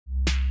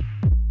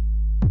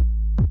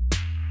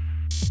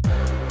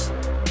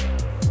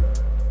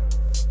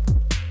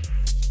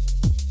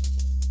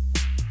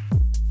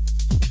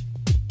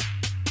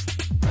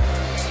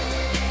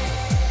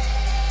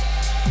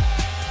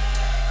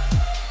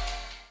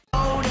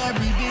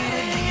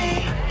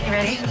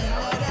ready?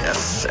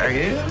 Yes, are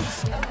you?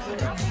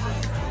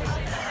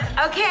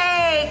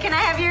 Okay, can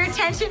I have your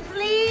attention,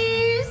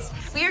 please?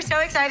 We are so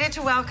excited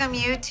to welcome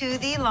you to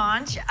the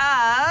launch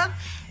of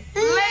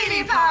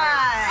Lady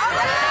Parts.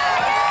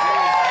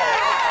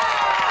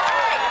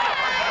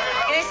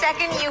 In a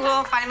second, you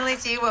will finally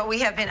see what we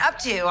have been up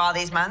to all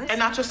these months. And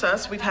not just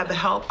us, we've had the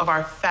help of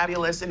our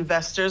fabulous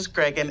investors,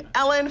 Greg and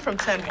Ellen from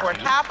 10-4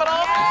 Capital.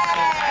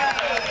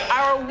 Yay!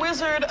 Our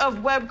wizard of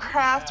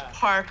webcraft,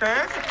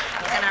 Parker.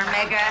 And our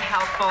mega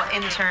helpful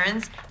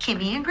interns,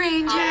 Kimmy and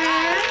Granger.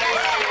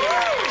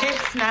 Keep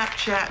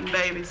Snapchatting,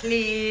 babies.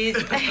 Please.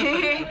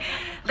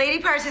 Lady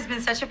Parts has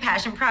been such a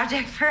passion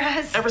project for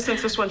us. Ever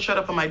since this one showed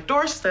up on my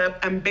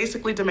doorstep and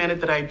basically demanded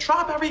that I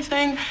drop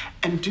everything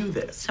and do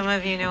this. Some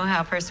of you know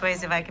how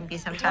persuasive I can be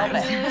sometimes.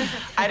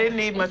 I didn't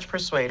need much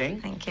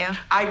persuading. Thank you.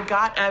 I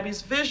got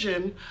Abby's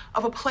vision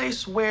of a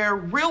place where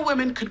real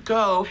women could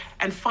go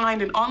and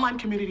find an online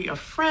community of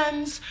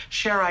friends,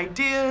 share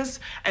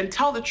ideas, and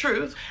tell the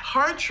truth,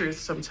 hard truth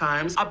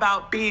sometimes,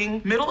 about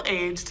being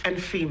middle-aged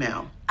and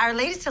female. Our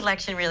latest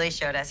election really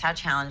showed us how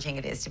challenging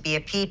it is to be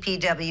a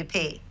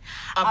PPWP.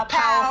 A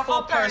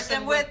powerful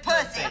person with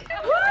pussy.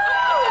 We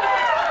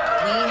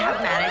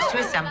have managed to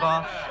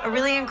assemble a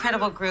really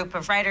incredible group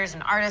of writers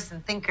and artists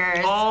and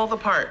thinkers. All the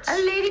parts. A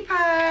Lady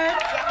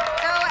Parts.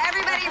 So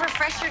everybody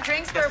refresh your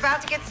drinks. We're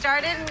about to get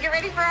started and get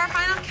ready for our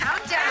final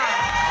countdown.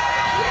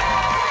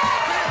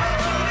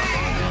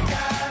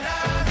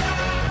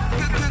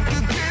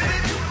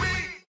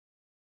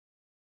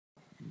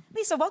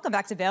 Lisa, welcome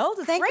back to Build.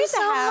 It's Thank great you so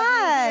to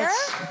have much.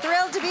 you here.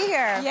 Thrilled to be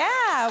here.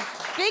 Yeah,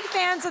 big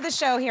fans of the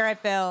show here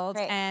at Build.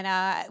 Great. And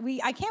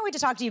I can't wait to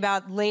talk to you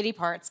about Lady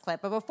Parts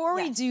clip. But before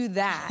we do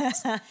that,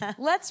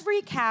 let's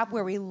recap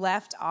where we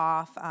left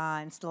off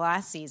in the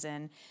last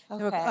season.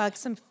 Okay. There were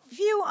some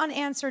few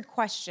unanswered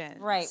questions.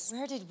 Right.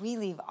 Where did we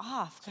leave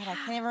off? God, I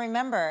can't even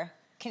remember.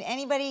 Can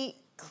anybody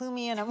clue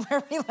me in on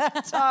where we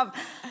left off?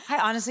 I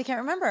honestly can't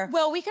remember.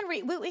 Well, we can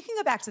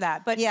go back to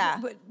that. But, Yeah.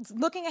 but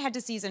looking ahead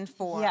to season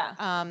 4.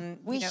 Yeah.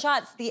 We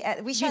shot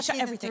season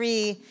everything.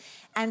 3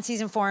 and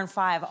season 4 and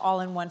 5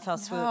 all in one fell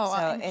swoop. Oh,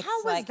 so and it's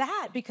how was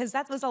that? Because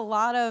that was a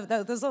lot of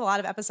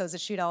episodes to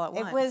shoot all at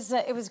once.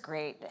 It was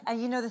great.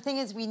 And you know, the thing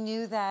is, we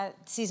knew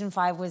that season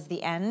 5 was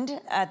the end,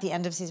 at the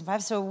end of season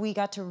 5, so we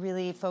got to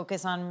really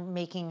focus on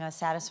making a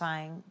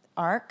satisfying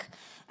arc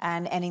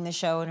and ending the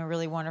show in a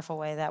really wonderful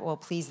way that will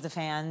please the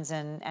fans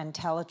and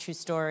tell a true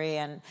story.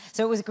 And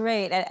so it was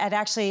great. It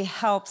actually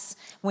helps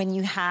when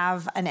you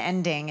have an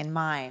ending in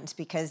mind,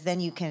 because then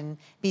you can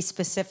be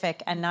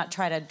specific and not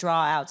try to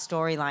draw out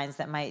storylines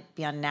that might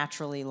be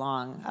unnaturally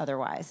long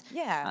otherwise.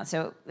 Yeah.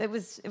 So it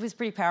was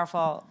pretty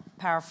powerful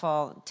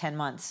 10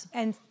 months.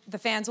 And the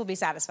fans will be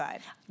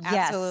satisfied. Yes,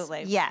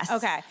 Absolutely. Yes.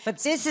 Okay. But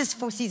this is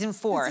for season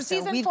 4, This is so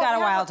season we've 4. got a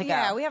while to go.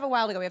 Yeah, we have a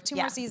while to go. We have 2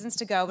 Yeah. more seasons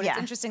to go, but Yeah. it's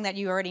interesting that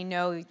you already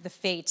know the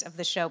fate of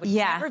the show, but you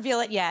Yeah. can't reveal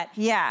it yet.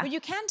 Yeah. But you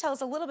can tell us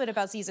a little bit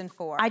about season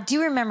 4. I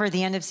do remember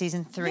the end of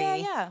season 3.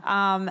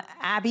 Yeah.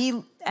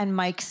 Abby and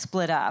Mike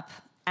split up,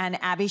 and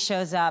Abby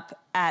shows up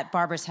at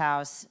Barbara's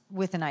house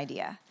with an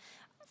idea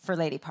for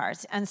Lady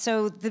Parts. And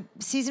so the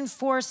season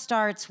 4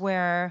 starts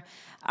where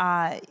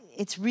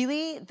it's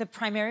really the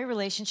primary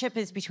relationship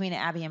is between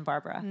Abby and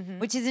Barbara,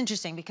 which is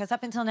interesting because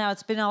up until now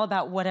it's been all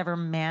about whatever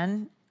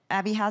man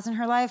Abby has in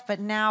her life, but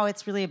now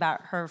it's really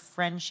about her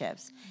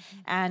friendships.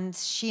 And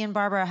she and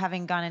Barbara,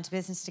 having gone into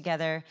business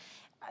together,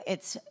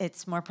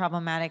 it's more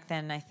problematic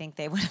than I think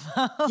they would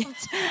have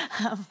hoped.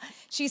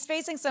 She's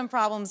facing some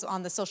problems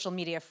on the social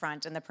media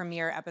front in the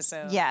premiere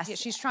episode. Yes. Yeah,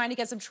 she's trying to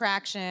get some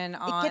traction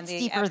on It gets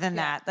deeper than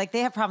that. Like,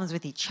 they have problems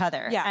with each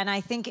other. Yeah. And I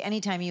think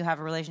anytime you have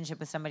a relationship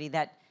with somebody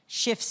that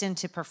shifts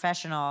into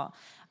professional,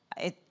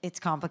 it's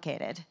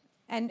complicated.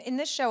 And in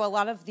this show, a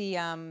lot of the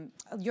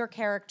your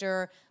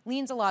character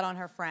leans a lot on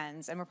her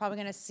friends, and we're probably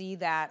going to see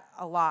that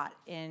a lot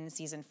in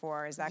season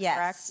 4. Is that Yes.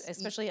 correct?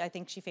 Especially, I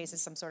think she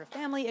faces some sort of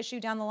family issue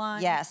down the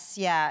line. Yes,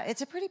 yeah.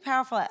 It's a pretty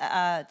powerful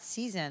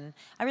season.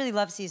 I really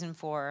love season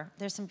 4.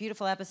 There's some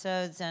beautiful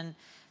episodes and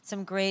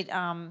some great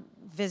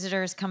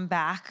visitors come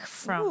back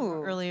from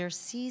earlier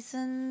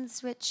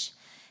seasons, which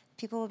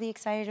people will be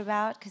excited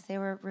about because they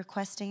were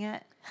requesting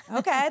it.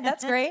 Okay,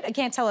 that's great. I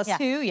can't tell us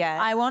who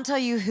yet. I won't tell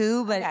you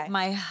who, but Okay.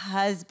 my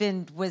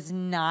husband was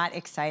not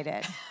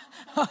excited.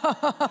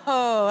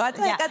 Oh,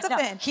 that's a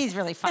fin. He's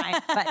really fine,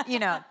 but you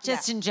know,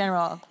 just in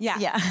general.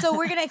 Yeah. So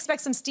we're going to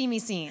expect some steamy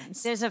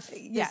scenes. There's a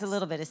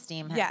little bit of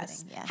steam happening.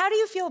 Yes. Yeah. How do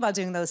you feel about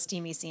doing those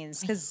steamy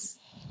scenes? Because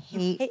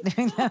hate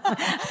doing them.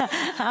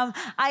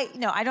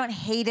 I don't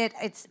hate it.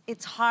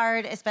 It's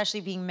hard,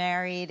 especially being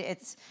married.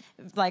 It's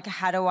like,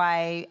 how do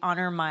I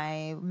honor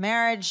my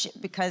marriage?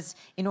 Because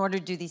in order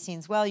to do these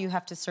scenes well, you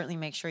have to certainly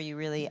make sure you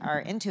really are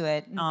into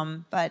it.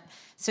 But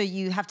so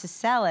you have to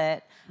sell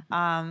it,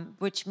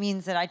 which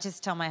means that I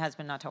just tell my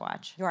husband not to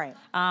watch. Right.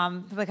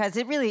 Because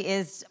it really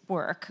is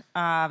work.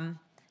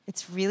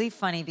 It's really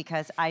funny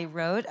because I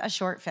wrote a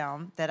short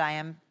film that I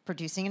am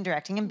producing and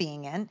directing and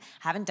being in.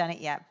 Haven't done it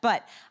yet,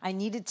 but I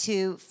needed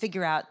to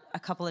figure out a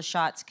couple of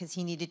shots because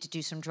he needed to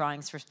do some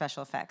drawings for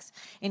special effects.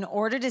 In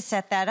order to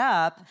set that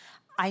up,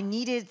 I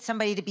needed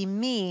somebody to be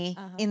me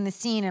in the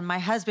scene, and my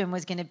husband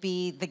was going to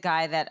be the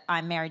guy that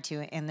I'm married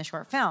to in the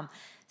short film.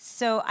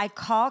 So I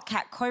call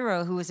Kat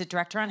Coiro, who was a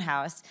director on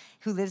House,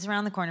 who lives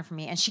around the corner from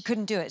me, and she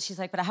couldn't do it. She's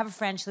like, but I have a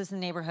friend, she lives in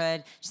the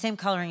neighborhood, same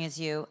coloring as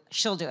you,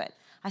 she'll do it.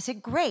 I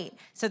said, great.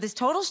 So this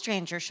total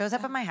stranger shows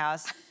up at my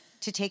house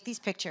to take these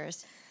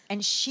pictures,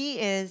 and she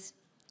is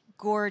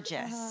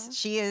gorgeous.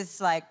 She is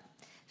like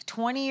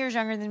 20 years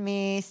younger than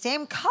me,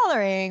 same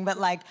coloring, but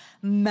like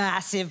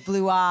massive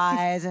blue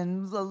eyes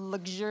and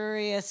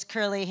luxurious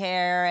curly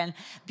hair and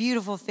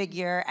beautiful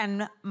figure.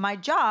 And my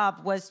job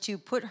was to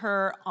put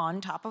her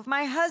on top of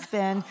my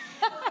husband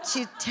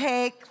to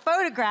take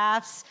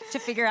photographs to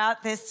figure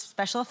out this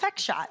special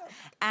effects shot.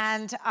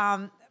 And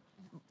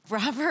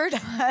Robert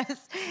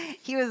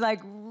he was like,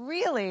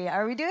 really,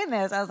 are we doing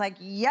this? I was like,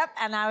 yep.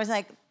 And I was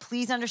like,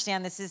 please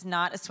understand, this is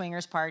not a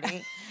swingers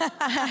party.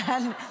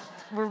 And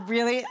we're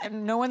really,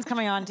 no one's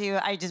coming on to you.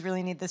 I just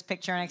really need this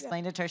picture. And I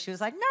explained it to her. She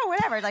was like, no,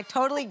 whatever. Like,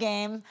 totally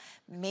game.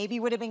 Maybe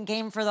would have been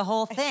game for the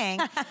whole thing.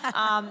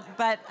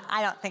 But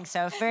I don't think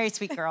so. Very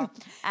sweet girl.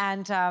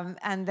 And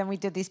then we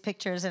did these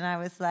pictures, and I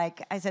was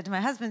like, I said to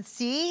my husband,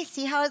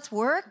 see how it's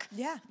work?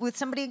 Yeah. With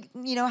somebody,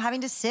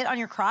 having to sit on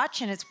your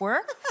crotch and it's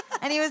work?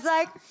 And he was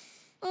like,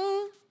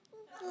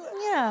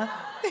 yeah,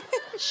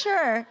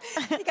 sure.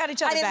 You got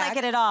each other I didn't back. like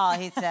it at all,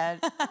 he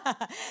said.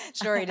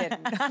 Sure he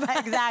didn't.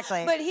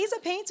 Exactly. But he's a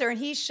painter, and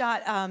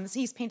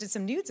he's painted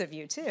some nudes of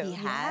you too. He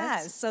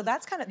has. So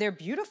that's they're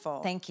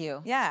beautiful. Thank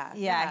you.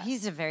 Yeah.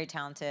 He's a very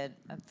talented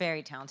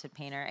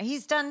painter.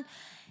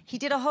 He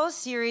did a whole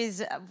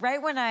series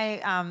right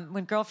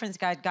when Girlfriend's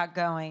Guide got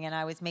going, and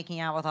I was making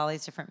out with all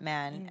these different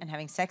men and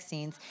having sex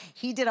scenes.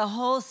 He did a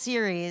whole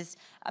series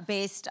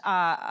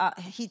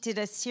he did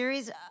a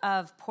series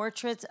of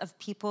portraits of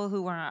people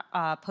who were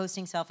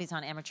posting selfies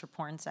on amateur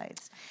porn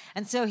sites.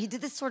 And so he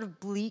did this sort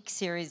of bleak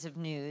series of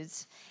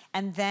nudes.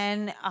 And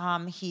then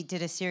he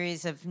did a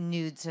series of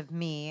nudes of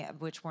me,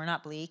 which were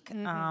not bleak.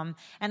 And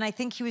I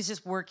think he was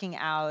just working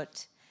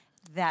out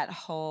that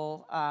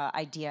whole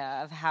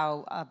idea of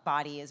how a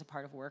body is a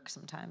part of work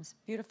sometimes.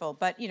 Beautiful.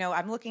 But,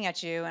 I'm looking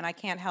at you, and I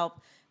can't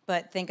help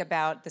but think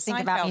about the Think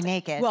Seinfeld. about me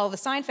naked. Well, the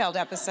Seinfeld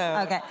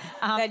episode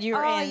that you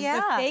were in,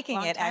 the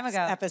Faking It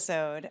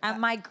episode.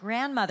 My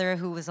grandmother,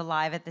 who was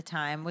alive at the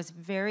time, was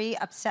very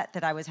upset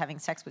that I was having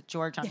sex with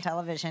George on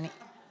television.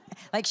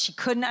 Like, she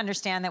couldn't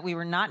understand that we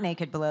were not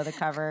naked below the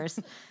covers.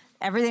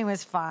 Everything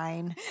was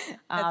fine.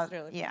 That's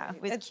really yeah, funny.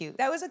 it was cute.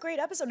 That was a great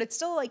episode. It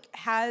still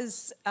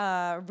has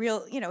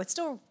real, it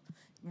still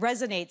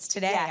resonates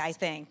today, Yes. I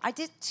think. I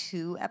did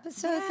 2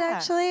 episodes Yeah,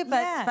 actually,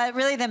 but yeah. but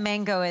really the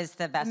mango is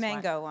the best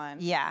Mango one.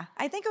 Yeah.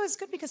 I think it was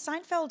good because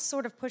Seinfeld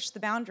sort of pushed the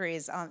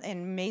boundaries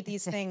and made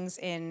these things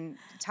in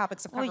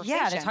topics of Well,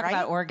 conversation. yeah, to talk right?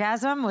 about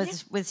orgasm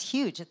was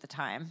huge at the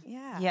time.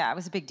 Yeah. Yeah, it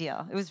was a big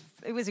deal.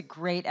 It was a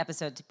great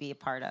episode to be a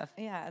part of.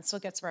 Yeah, it still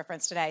gets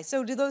referenced today.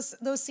 So do those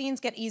scenes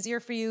get easier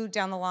for you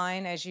down the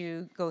line as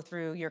you go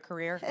through your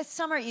career?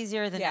 Some are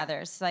easier than Yeah.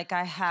 others. Like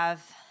I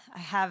have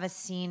a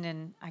scene,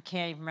 and I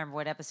can't even remember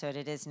what episode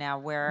it is now,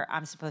 where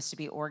I'm supposed to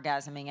be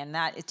orgasming, and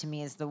that to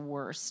me is the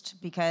worst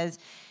because,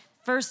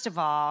 first of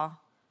all,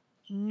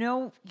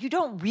 no, you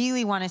don't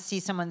really want to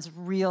see someone's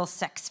real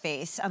sex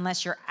face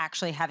unless you're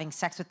actually having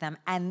sex with them,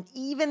 and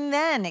even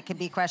then it can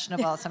be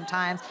questionable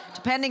sometimes,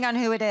 depending on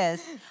who it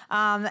is.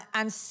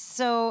 And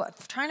so,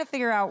 trying to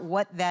figure out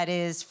what that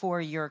is for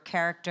your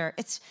character,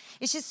 it's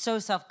just so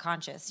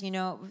self-conscious,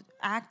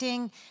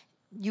 acting.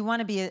 You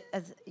want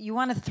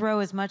to throw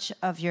as much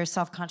of your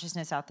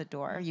self-consciousness out the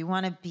door. You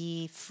want to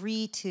be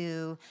free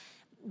to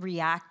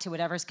react to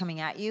whatever's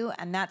coming at you,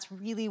 and that's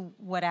really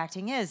what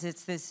acting is.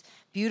 It's this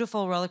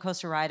beautiful roller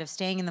coaster ride of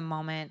staying in the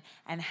moment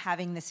and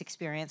having this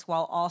experience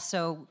while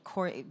also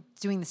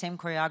doing the same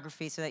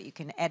choreography so that you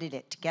can edit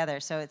it together.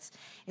 So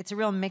it's a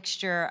real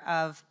mixture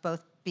of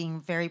both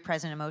being very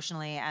present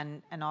emotionally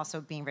and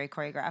also being very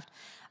choreographed.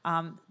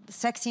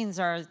 Sex scenes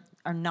are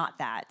not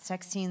that.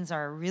 Sex scenes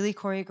are really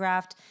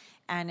choreographed.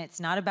 And it's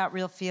not about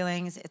real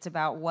feelings. It's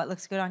about what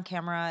looks good on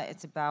camera.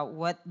 It's about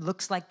what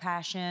looks like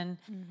passion.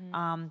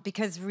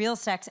 Because real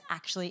sex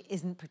actually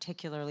isn't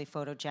particularly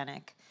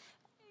photogenic.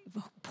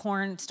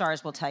 Porn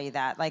stars will tell you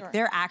that. Like,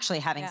 they're actually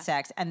having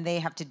sex, and they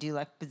have to do,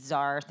 like,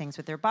 bizarre things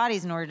with their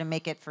bodies in order to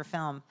make it for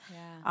film.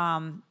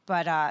 Yeah.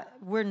 But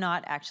we're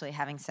not actually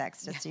having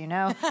sex, just so you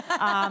know.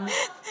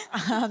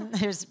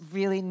 There's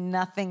really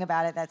nothing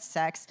about it that's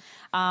sex.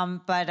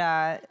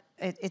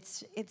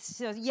 It's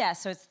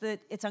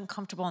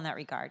uncomfortable in that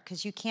regard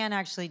because you can't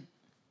actually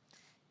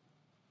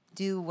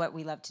do what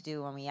we love to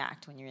do when we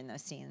act when you're in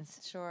those scenes.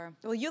 Sure.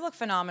 Well, you look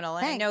phenomenal,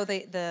 and I know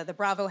the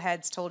Bravo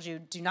heads told you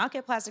do not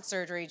get plastic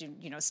surgery.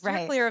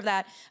 Steer clear of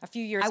that a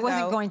few years ago. I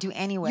wasn't going to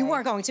anyway. You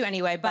weren't going to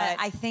anyway, but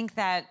I think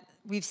that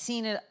we've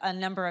seen it a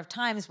number of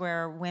times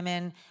where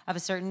women of a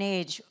certain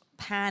age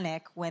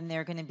panic when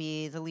they're going to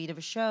be the lead of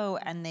a show,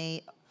 and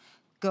they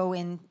go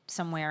in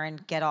somewhere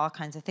and get all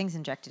kinds of things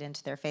injected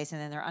into their face,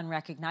 and then they're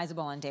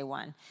unrecognizable on day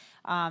one.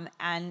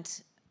 And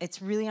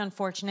it's really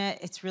unfortunate.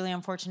 It's really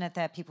unfortunate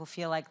that people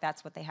feel like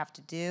that's what they have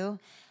to do.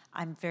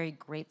 I'm very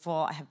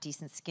grateful. I have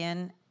decent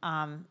skin,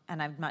 and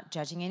I'm not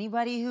judging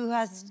anybody who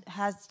has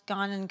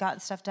gone and gotten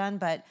stuff done,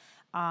 but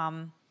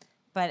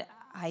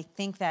I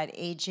think that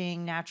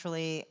aging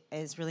naturally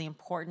is really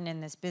important in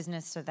this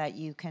business so that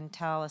you can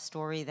tell a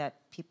story that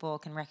people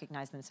can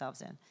recognize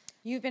themselves in.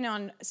 You've been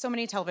on so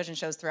many television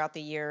shows throughout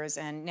the years,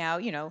 and now,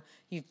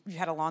 you've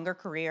had a longer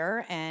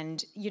career,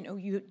 and,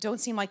 you don't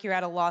seem like you're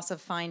at a loss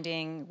of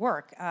finding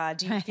work.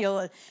 Do you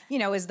feel,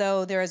 as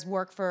though there is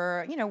work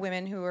for,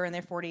 women who are in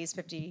their 40s,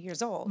 50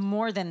 years old?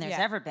 More than there's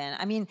ever been.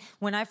 I mean,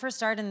 when I first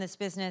started in this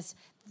business,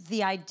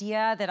 the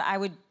idea that I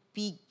would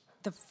be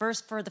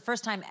for the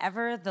first time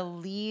ever, the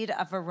lead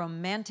of a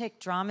romantic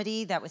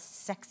dramedy that was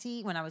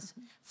sexy when I was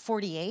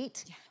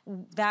 48,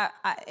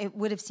 it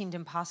would have seemed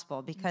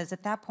impossible, because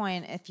at that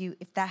point,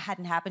 if that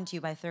hadn't happened to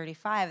you by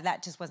 35,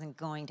 that just wasn't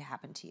going to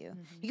happen to you.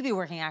 You could be a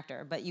working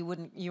actor, but you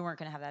weren't going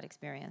to have that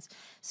experience.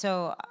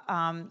 So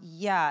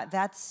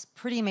that's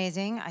pretty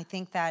amazing. I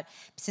think that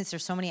since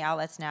there's so many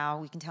outlets now,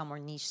 we can tell more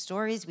niche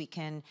stories. We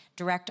can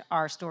direct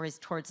our stories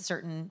towards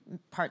certain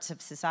parts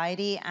of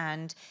society,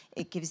 and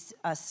it gives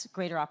us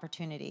greater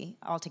opportunity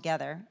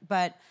altogether.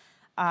 But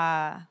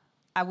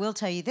I will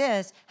tell you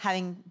this,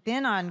 having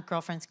been on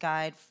Girlfriend's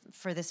Guide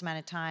for this amount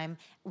of time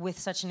with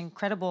such an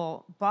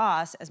incredible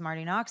boss as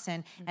Marty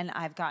Noxon, and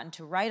I've gotten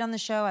to write on the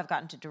show, I've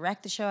gotten to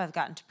direct the show, I've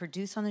gotten to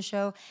produce on the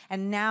show,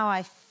 and now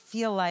I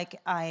feel like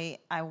I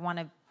want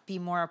to be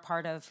more a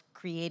part of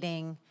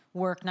creating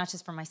work, not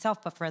just for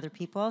myself, but for other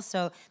people.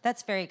 So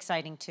that's very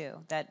exciting too,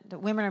 that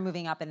women are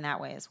moving up in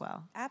that way as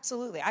well.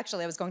 Absolutely.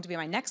 Actually, that was going to be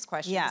my next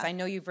question, because I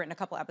know you've written a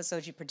couple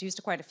episodes, you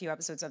produced quite a few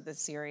episodes of this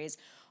series.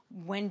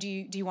 When do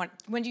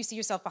you see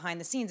yourself behind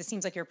the scenes? It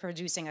seems like you're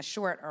producing a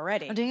short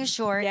already. I'm doing a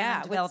short, and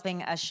I'm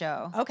developing a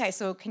show. Okay,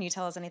 so can you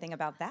tell us anything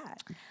about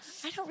that?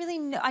 I don't really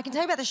know. I can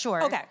tell you about the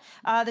short. Okay.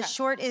 The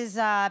short is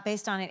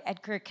based on an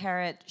Edgar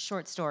Carrot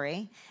short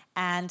story,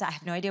 and I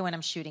have no idea when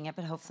I'm shooting it,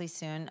 but hopefully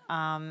soon.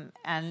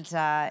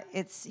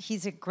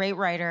 He's a great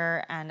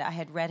writer, and I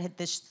had read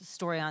this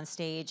story on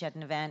stage at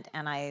an event,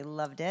 and I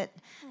loved it.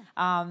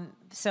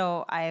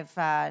 So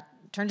I've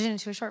turned it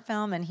into a short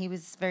film, and he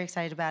was very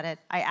excited about it.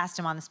 I asked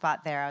him on the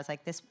spot there. I was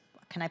like,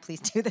 can I please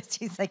do this?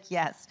 He's like,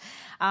 yes.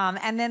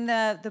 And then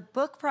the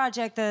book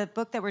project, the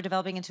book that we're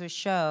developing into a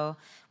show,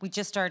 we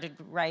just started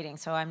writing,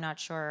 so I'm not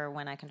sure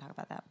when I can talk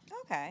about that.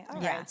 Okay, all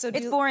right. Yeah. So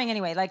it's boring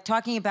anyway. Like,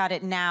 talking about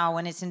it now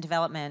when it's in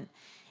development,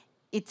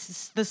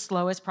 it's the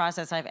slowest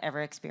process I've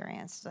ever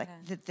experienced. Like,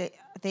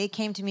 they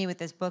came to me with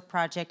this book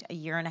project a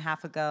year and a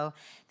half ago.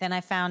 Then I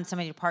found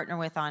somebody to partner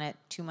with on it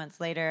 2 months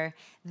later.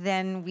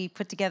 Then we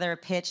put together a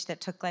pitch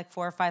that took like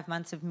 4 or 5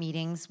 months of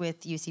meetings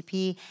with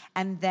UCP.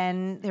 And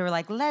then they were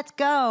like, let's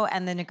go.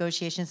 And the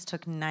negotiations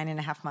took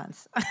 9.5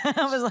 months.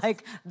 I was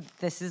like,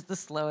 this is the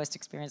slowest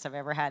experience I've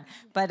ever had.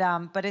 But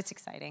it's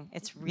exciting.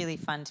 It's really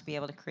fun to be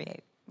able to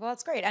create. Well,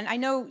 that's great, and I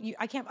know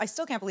I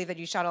still can't believe that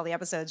you shot all the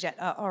episodes yet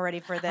already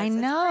for this. I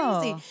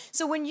know. It's crazy.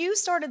 So when you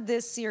started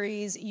this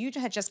series, you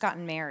had just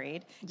gotten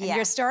married. And Yeah.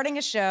 you're starting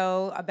a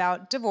show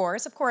about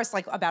divorce, of course,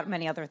 like about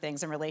many other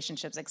things and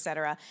relationships,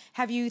 etc.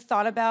 Have you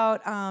thought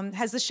about?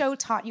 Has the show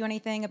taught you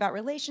anything about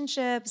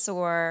relationships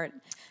or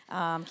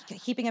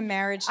keeping a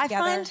marriage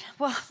together?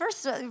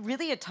 First,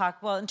 really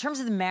in terms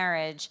of the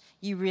marriage,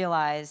 you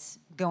realize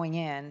going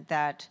in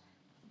that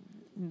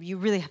you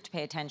really have to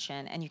pay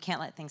attention, and you can't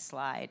let things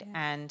slide,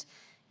 and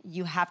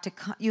you have to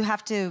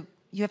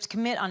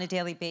commit on a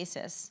daily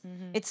basis.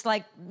 It's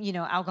like,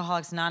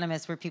 Alcoholics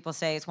Anonymous, where people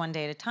say it's one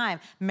day at a time.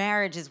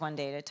 Marriage is one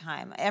day at a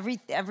time.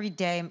 Every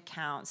day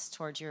counts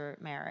towards your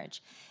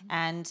marriage,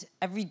 and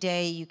every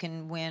day you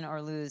can win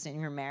or lose in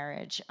your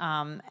marriage.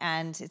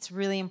 And it's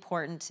really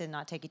important to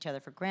not take each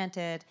other for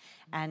granted,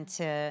 and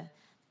to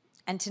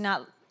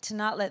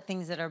not let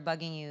things that are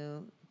bugging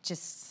you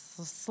just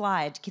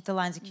slide, to keep the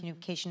lines of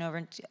communication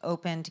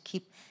open, to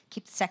keep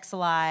sex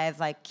alive,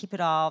 like keep it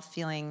all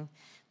feeling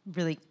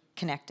really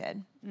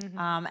connected.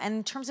 And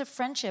in terms of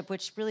friendship,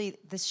 which really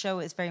this show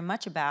is very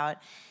much about,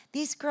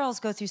 these girls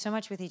go through so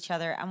much with each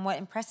other, and what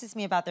impresses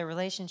me about their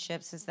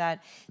relationships is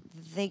that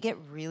they get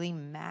really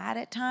mad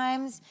at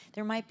times.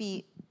 There might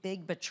be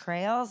big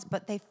betrayals,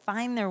 but they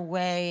find their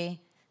way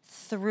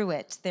through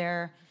it.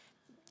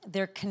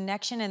 Their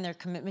connection and their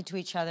commitment to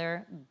each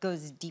other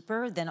goes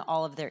deeper than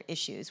all of their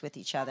issues with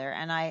each other.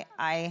 And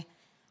I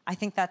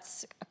think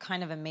that's a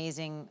kind of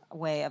amazing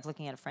way of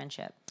looking at a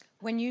friendship.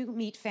 When you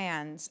meet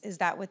fans, is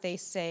that what they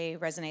say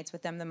resonates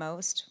with them the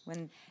most?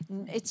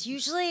 It's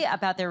usually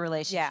about their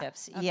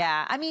relationships. Yeah. Okay.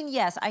 Yeah. I mean,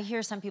 yes, I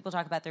hear some people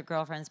talk about their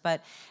girlfriends,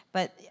 but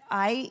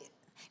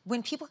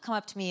when people come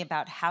up to me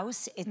about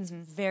House, it's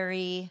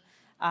very...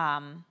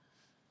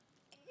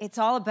 it's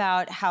all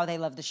about how they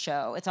love the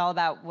show. It's all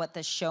about what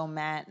the show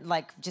meant,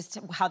 like just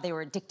how they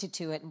were addicted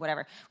to it and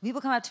whatever. When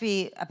people come out to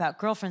be about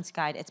Girlfriend's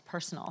Guide, it's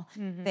personal.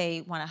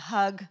 They want to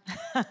hug.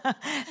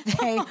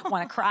 They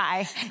want to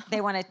cry.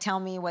 They want to tell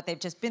me what they've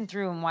just been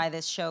through and why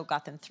this show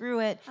got them through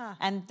it.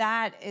 And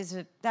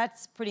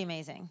that's pretty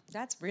amazing.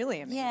 That's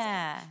really amazing.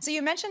 Yeah. So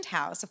you mentioned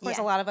House. Of course,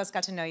 a lot of us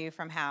got to know you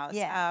from House.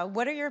 Yeah.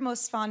 What are your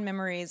most fond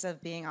memories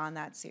of being on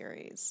that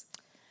series?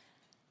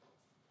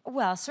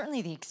 Well,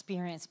 certainly the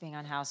experience being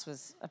on House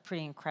was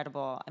pretty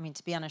incredible. I mean,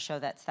 to be on a show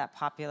that's that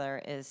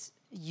popular is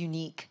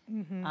unique,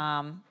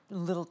 a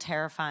little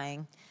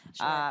terrifying,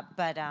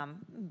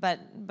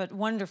 but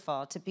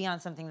wonderful to be on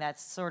something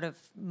that's sort of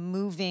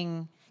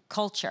moving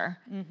culture.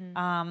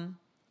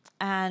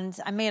 And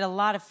I made a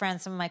lot of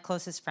friends, some of my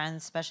closest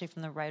friends, especially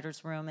from the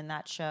writers' room in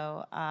that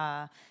show,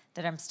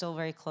 that I'm still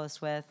very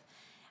close with.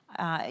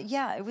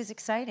 Yeah, it was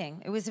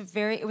exciting. It was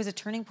a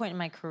turning point in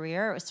my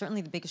career. It was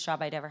certainly the biggest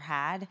job I'd ever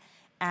had.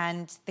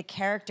 And the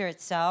character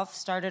itself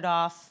started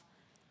off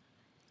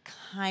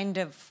kind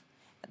of,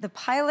 the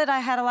pilot I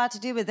had a lot to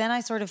do, but then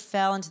I sort of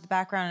fell into the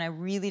background and I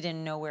really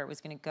didn't know where it was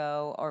going to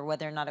go or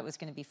whether or not it was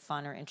going to be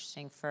fun or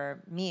interesting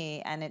for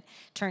me. And it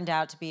turned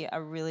out to be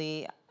a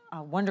really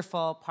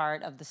wonderful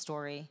part of the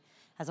story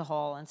as a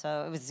whole. And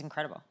so it was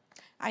incredible.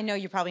 I know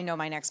you probably know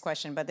my next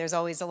question, but there's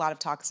always a lot of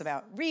talks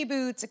about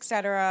reboots, et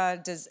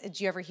cetera. Do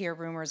you ever hear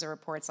rumors or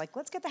reports like,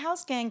 let's get the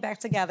House gang back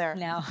together?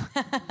 No.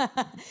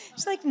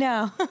 She's like,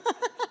 no.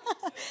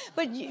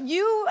 But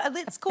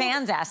it's cool.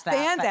 Fans ask that.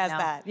 Fans ask no.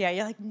 that. Yeah,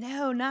 you're like,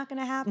 no, not going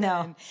to happen.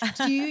 No.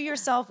 Do you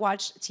yourself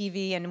watch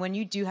TV? And when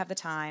you do have the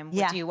time,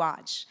 what do you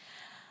watch?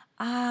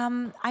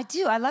 I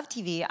do. I love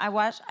TV. I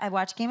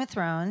watch Game of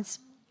Thrones.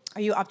 Are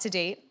you up to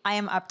date? I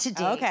am up to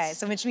date. Okay,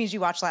 so which means you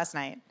watched last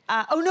night.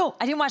 Oh, no,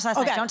 I didn't watch last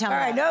night. Don't tell me.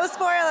 All right, no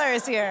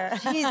spoilers here.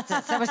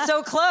 Jesus, I was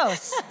so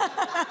close.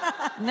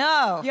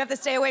 No. You have to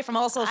stay away from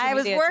all social media I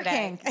was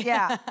working, today.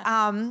 yeah.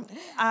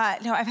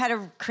 No, I've had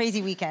a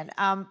crazy weekend.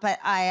 But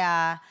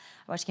I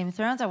watched Game of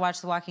Thrones. I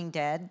watched The Walking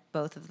Dead,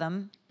 both of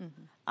them.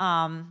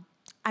 I'm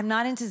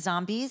not into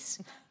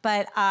zombies,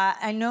 but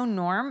I know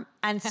Norm.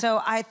 And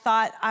so I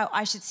thought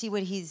I should see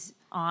what he's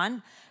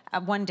on.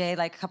 One day,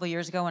 like a couple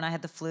years ago when I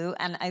had the flu,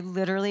 and I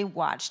literally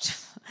watched,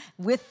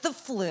 with the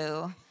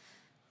flu,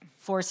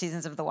 4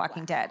 seasons of The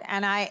Walking Dead.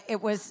 And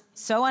it was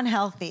so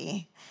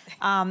unhealthy.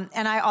 And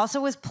I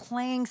also was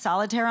playing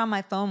solitaire on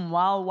my phone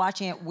while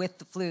watching it with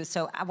the flu.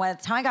 So by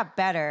the time I got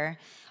better,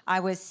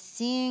 I was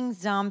seeing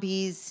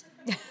zombies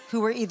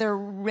who were either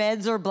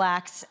reds or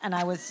blacks, and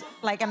I was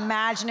like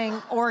imagining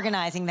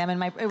organizing them.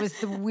 And it was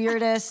the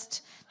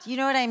weirdest, do you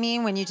know what I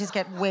mean? When you just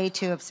get way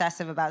too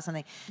obsessive about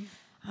something.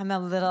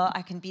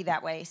 I can be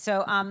that way.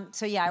 So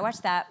yeah, I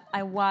watched that.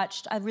 I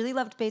really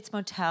loved Bates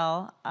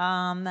Motel.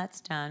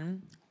 That's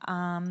done.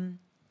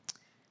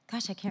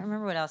 Gosh, I can't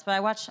remember what else, but I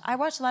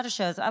watch a lot of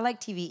shows. I like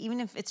TV. Even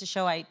if it's a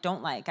show I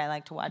don't like, I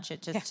like to watch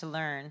it just to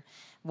learn.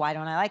 Why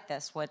don't I like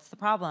this? What's the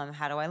problem?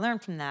 How do I learn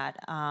from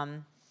that?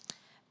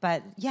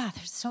 But yeah,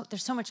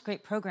 there's so much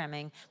great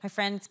programming. My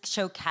friend's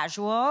show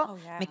Casual,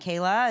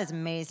 Michaela, is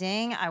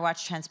amazing. I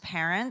watch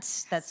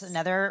Transparent. That's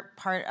another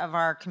part of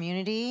our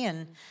community,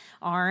 and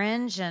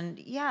Orange, and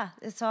yeah,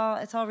 it's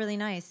all really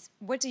nice.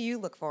 What do you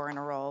look for in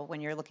a role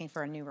when you're looking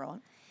for a new role?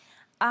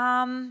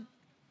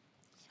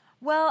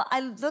 Well,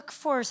 I look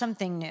for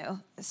something new.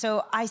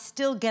 So I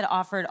still get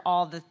offered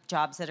all the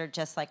jobs that are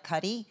just like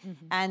Cuddy,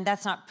 and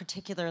that's not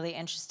particularly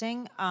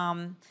interesting.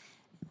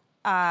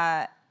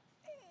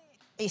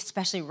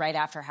 Especially right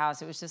after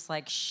House, it was just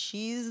like,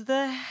 she's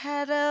the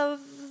head of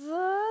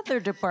the other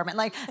department.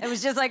 Like, it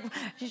was just like,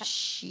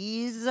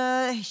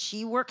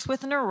 she works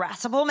with an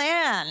irascible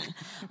man.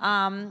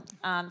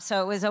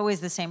 So it was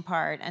always the same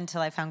part until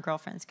I found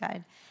Girlfriend's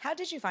Guide. How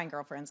did you find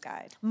Girlfriend's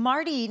Guide?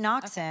 Marty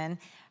Noxon,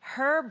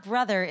 her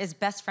brother is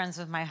best friends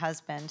with my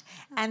husband.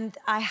 And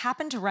I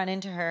happened to run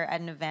into her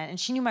at an event, and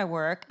she knew my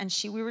work, and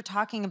we were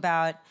talking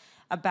about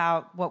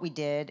what we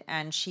did,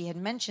 and she had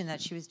mentioned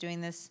that she was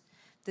doing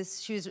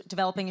she was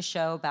developing a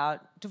show about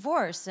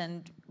divorce,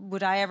 and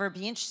would I ever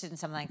be interested in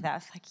something like that? I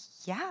was like,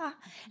 yeah.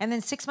 And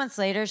then 6 months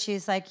later,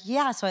 she's like,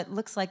 yeah, so it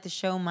looks like the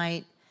show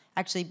might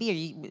actually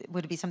be,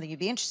 would it be something you'd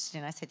be interested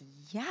in? I said,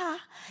 yeah.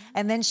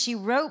 And then she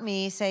wrote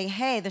me saying,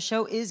 hey, the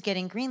show is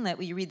getting greenlit.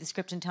 Will you read the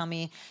script and tell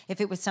me if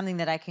it was something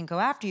that I can go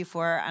after you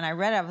for? And I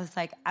read it, I was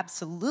like,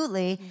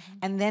 absolutely.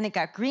 And then it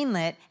got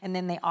greenlit, and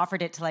then they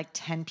offered it to like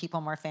 10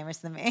 people more famous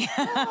than me.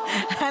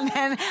 And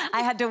then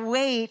I had to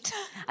wait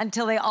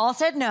until they all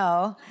said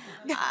no,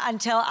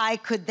 until I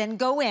could then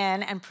go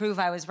in and prove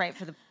I was right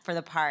for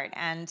the part.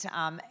 And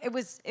it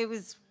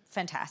was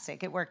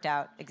fantastic. It worked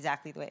out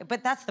exactly the way.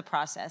 But that's the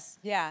process.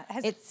 Yeah.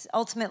 It's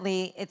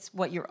ultimately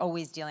what you're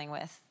always dealing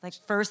with. Like,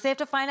 first they have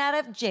to find out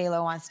if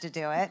J-Lo wants to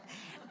do it,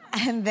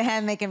 and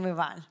then they can move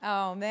on.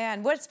 Oh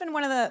man, what's been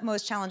one of the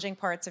most challenging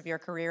parts of your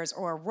careers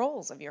or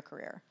roles of your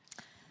career?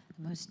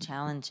 Most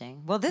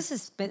challenging. Well, this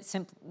has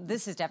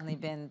definitely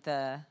been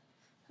the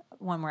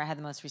one where I had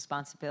the most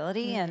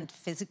responsibility and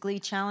physically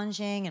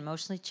challenging,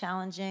 emotionally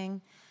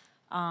challenging.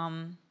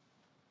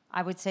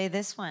 I would say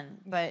this one,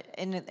 but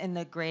in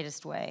the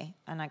greatest way.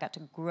 And I got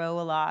to grow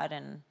a lot,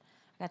 and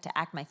I got to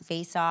act my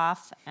face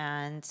off.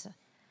 And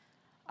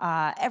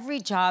every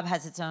job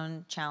has its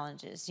own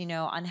challenges. You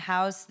know, on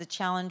House, the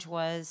challenge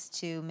was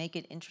to make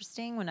it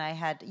interesting. When I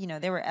had, you know,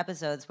 there were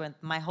episodes where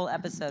my whole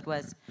episode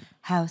was,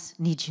 House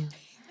needs you.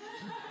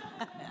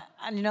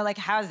 And you know, like,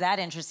 how's that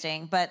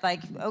interesting? But like,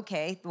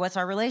 okay, what's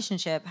our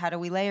relationship? How do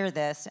we layer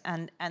this?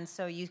 And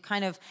so you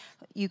kind of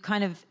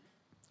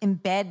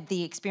embed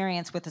the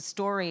experience with a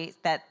story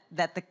that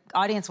the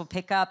audience will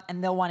pick up,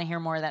 and they'll want to hear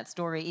more of that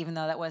story, even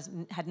though that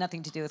had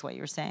nothing to do with what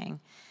you were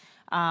saying.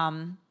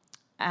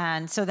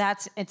 And so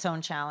that's its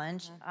own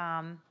challenge.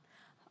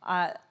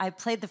 I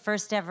played the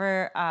first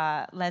ever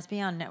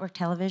lesbian on network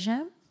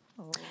television,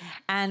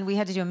 and we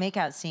had to do a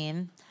makeout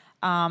scene.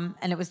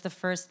 And it was the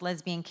first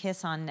lesbian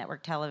kiss on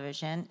network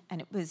television,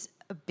 and it was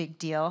a big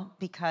deal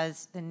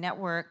because the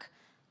network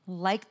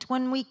liked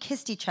when we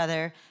kissed each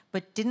other,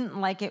 but didn't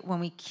like it when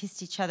we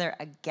kissed each other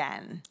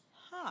again.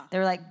 Huh. They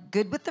were like,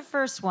 good with the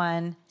first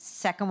one,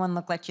 second one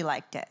looked like you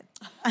liked it.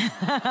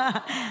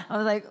 I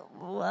was like,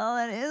 well,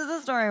 it is the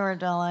story we're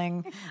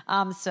telling.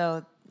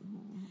 So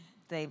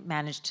they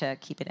managed to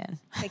keep it in.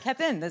 They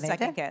kept in the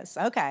second kiss.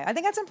 Okay, I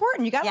think that's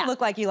important. You got to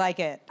look like you like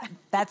it.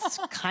 That's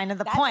kind of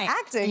the point.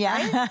 Acting,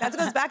 right? That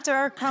goes back to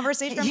our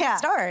conversation from the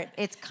start.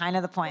 It's kind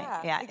of the point.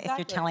 Yeah, exactly. If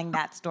you're telling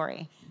that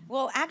story.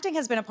 Well, acting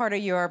has been a part of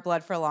your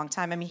blood for a long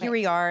time. I mean, here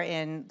we are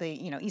in the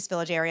East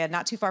Village area,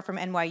 not too far from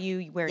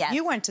NYU, where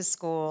you went to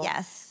school.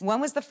 Yes.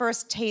 When was the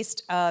first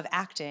taste of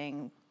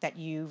acting that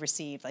you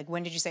received? Like,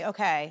 when did you say,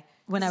 okay?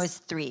 When I was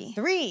 3.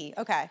 3,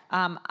 okay.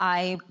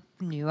 I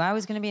knew I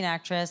was going to be an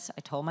actress.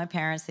 I told my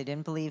parents. They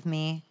didn't believe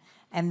me.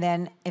 And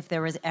then if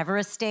there was ever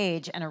a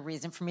stage and a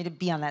reason for me to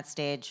be on that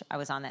stage, I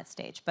was on that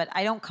stage. But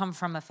I don't come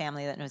from a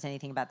family that knows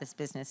anything about this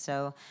business,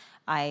 so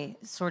I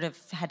sort of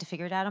had to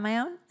figure it out on my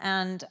own.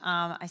 And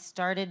I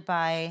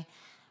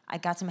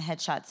got some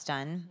headshots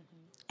done,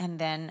 and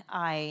then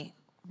I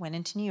went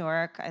into New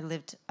York. I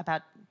lived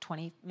about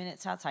 20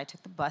 minutes outside. I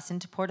took the bus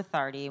into Port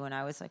Authority when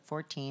I was like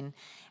 14,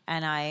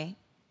 and I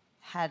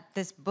had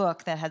this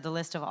book that had the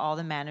list of all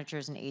the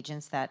managers and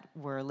agents that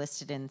were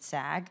listed in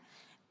SAG.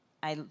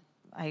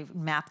 I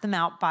mapped them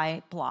out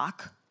by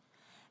block,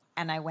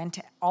 and I went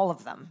to all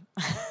of them.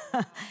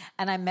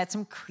 And I met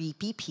some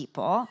creepy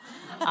people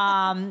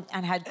and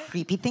had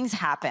creepy things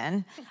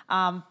happen.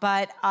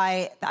 But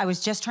I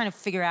was just trying to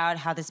figure out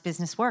how this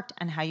business worked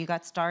and how you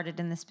got started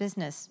in this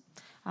business.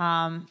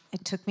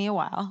 It took me a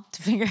while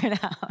to figure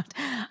it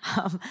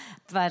out.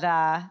 But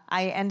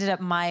I ended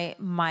up,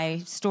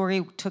 my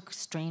story took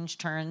strange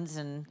turns,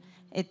 and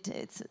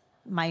it's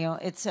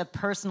a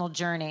personal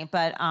journey,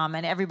 but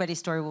and everybody's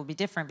story will be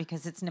different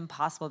because it's an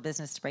impossible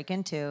business to break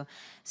into.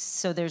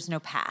 So there's no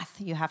path.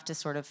 You have to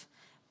sort of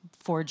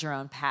forge your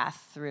own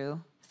path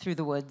through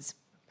the woods.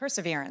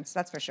 Perseverance,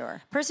 that's for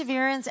sure.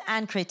 Perseverance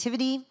and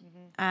creativity,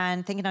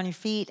 and thinking on your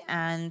feet,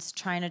 and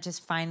trying to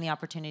just find the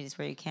opportunities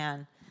where you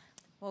can.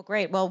 Well,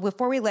 great. Well,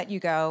 before we let you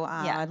go,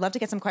 I'd love to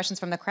get some questions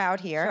from the crowd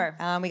here.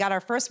 Sure. We got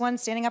our first one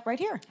standing up right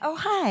here. Oh,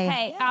 hi.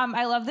 Hey,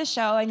 I love the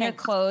show and your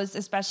clothes,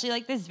 especially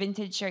like this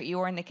vintage shirt you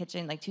wore in the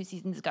kitchen like 2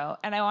 seasons ago.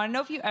 And I want to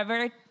know if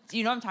do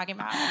you know what I'm talking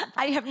about?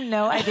 I have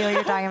no idea what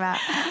you're talking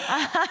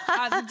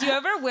about. Do you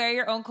ever wear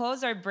your own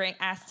clothes or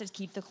asked to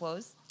keep the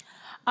clothes?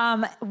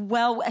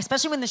 Well,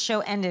 especially when the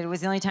show ended, it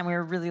was the only time we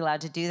were really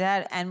allowed to do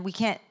that. And we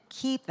can't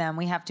keep them.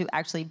 We have to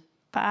actually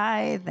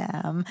buy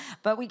them,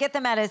 but we get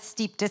them at a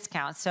steep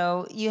discount.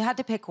 So you had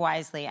to pick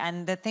wisely.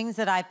 And the things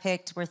that I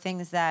picked were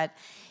things that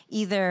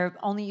either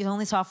you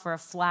only saw for a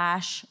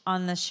flash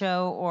on the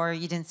show, or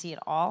you didn't see it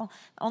all.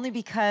 Only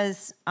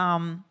because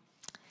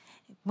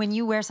when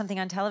you wear something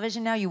on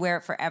television now, you wear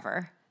it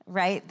forever,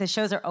 right? The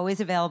shows are always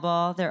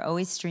available. They're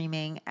always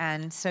streaming.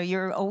 And so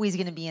you're always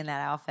going to be in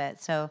that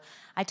outfit. So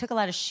I took a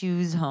lot of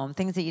shoes home,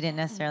 things that you didn't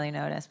necessarily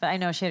notice. But I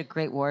know she had a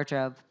great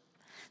wardrobe.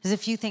 There's a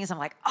few things I'm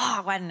like,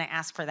 oh, why didn't I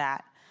ask for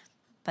that?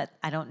 But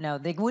I don't know.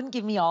 They wouldn't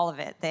give me all of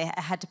it. I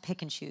had to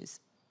pick and choose.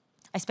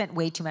 I spent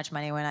way too much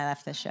money when I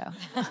left this show.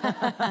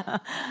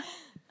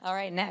 All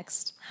right,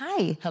 next.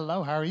 Hi.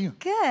 Hello, how are you?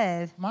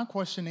 Good. My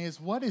question is,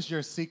 what is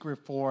your secret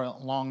for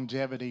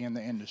longevity in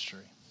the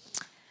industry?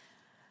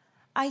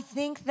 I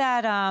think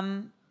that,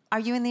 are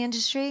you in the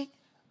industry?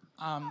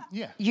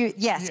 Yeah.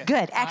 Yes,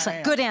 good,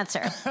 excellent, good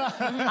answer.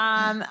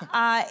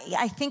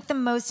 I think the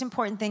most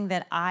important thing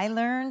that I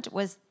learned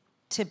was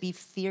to be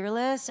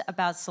fearless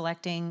about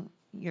selecting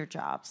your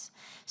jobs.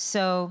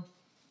 So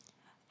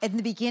in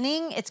the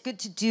beginning, it's good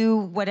to do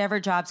whatever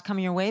jobs come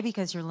your way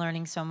because you're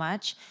learning so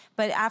much.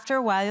 But after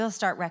a while, you'll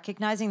start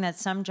recognizing that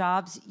some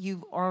jobs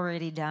you've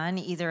already done,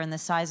 either in the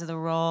size of the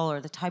role or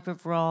the type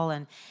of role,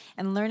 and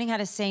learning how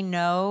to say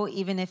no,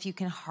 even if you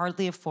can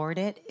hardly afford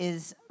it,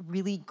 is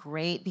really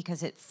great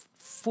because it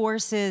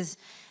forces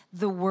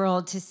the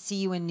world to see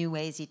you in new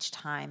ways each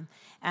time.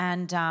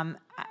 And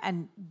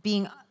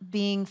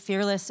being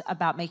fearless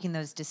about making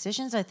those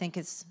decisions, I think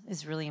is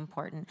really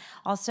important.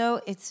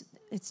 Also, it's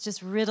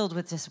just riddled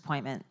with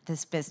disappointment,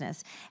 this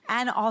business,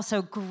 and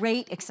also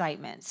great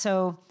excitement.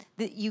 So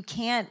that you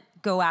can't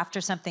go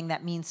after something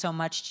that means so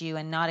much to you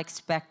and not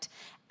expect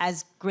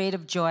as great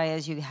of joy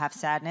as you have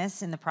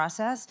sadness in the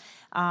process.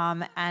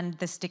 And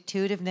the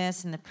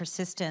stick-to-itiveness and the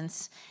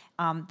persistence,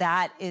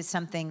 that is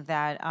something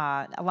that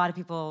a lot of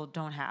people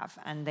don't have,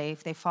 and they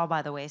fall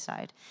by the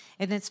wayside.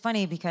 And it's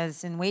funny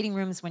because in waiting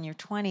rooms when you're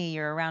 20,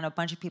 you're around a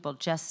bunch of people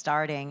just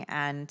starting,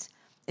 and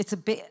it's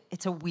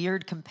a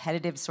weird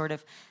competitive sort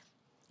of,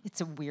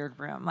 it's a weird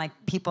room. Like,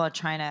 people are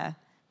trying to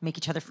make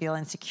each other feel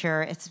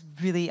insecure. It's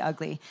really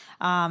ugly.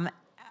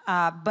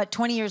 But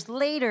 20 years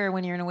later,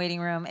 when you're in a waiting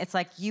room, it's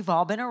like you've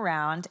all been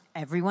around,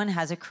 everyone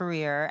has a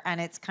career,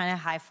 and it's kind of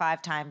high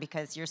five time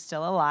because you're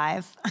still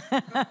alive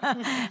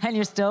and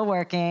you're still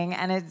working,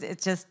 and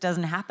it just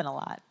doesn't happen a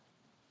lot.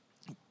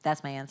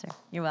 That's my answer.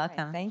 You're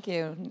welcome. Right, thank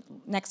you.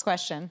 Next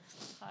question.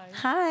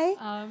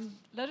 Hi.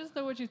 Let us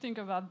know what you think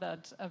about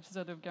that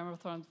episode of Game of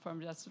Thrones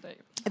from yesterday.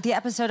 The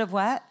episode of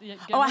what? Yeah,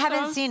 I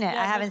haven't seen it.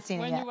 Yeah, I haven't seen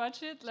it yet. When you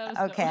watch it, let us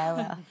know. Okay, I will.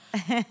 I was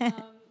just wondering,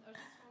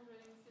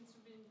 since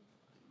you've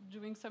been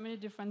doing so many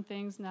different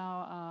things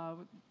now,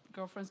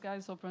 Girlfriend's Guide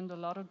has opened a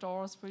lot of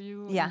doors for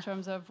you in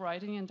terms of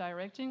writing and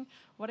directing.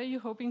 What are you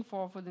hoping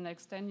for the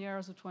next 10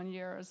 years or 20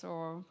 years?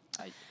 Or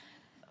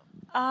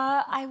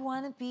I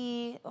want to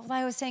be, well,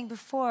 I was saying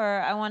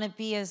before, I want to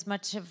be as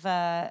much of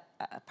a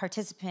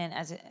participant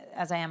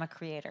as I am a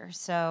creator.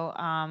 So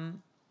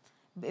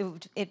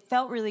it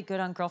felt really good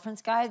on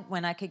Girlfriend's Guide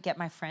when I could get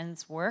my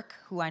friends' work,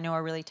 who I know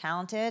are really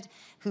talented,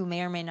 who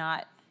may or may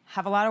not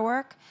have a lot of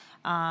work.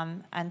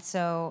 And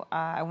so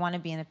I want to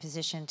be in a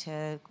position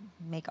to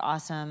make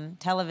awesome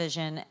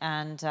television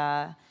and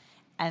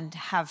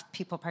have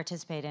people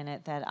participate in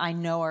it that I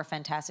know are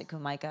fantastic, who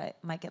might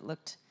get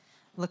looked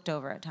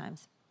over at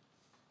times.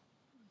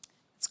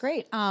 It's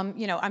great.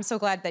 I'm so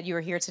glad that you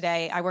were here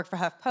today. I work for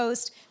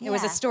HuffPost. There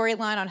was a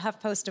storyline on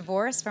HuffPost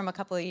Divorce from a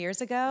couple of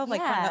years ago,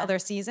 like one of the other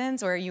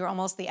seasons, where you were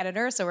almost the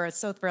editor. So we're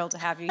so thrilled to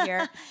have you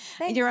here.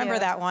 Thank you remember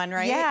that one,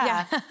 right?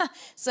 Yeah.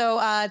 So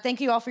thank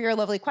you all for your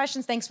lovely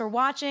questions. Thanks for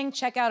watching.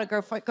 Check out A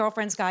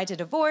Girlfriend's Guide to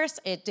Divorce.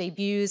 It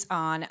debuts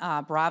on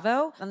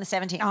Bravo On the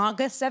 17th.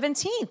 August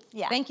 17th.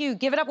 Yeah. Thank you.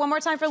 Give it up one more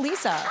time for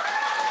Lisa.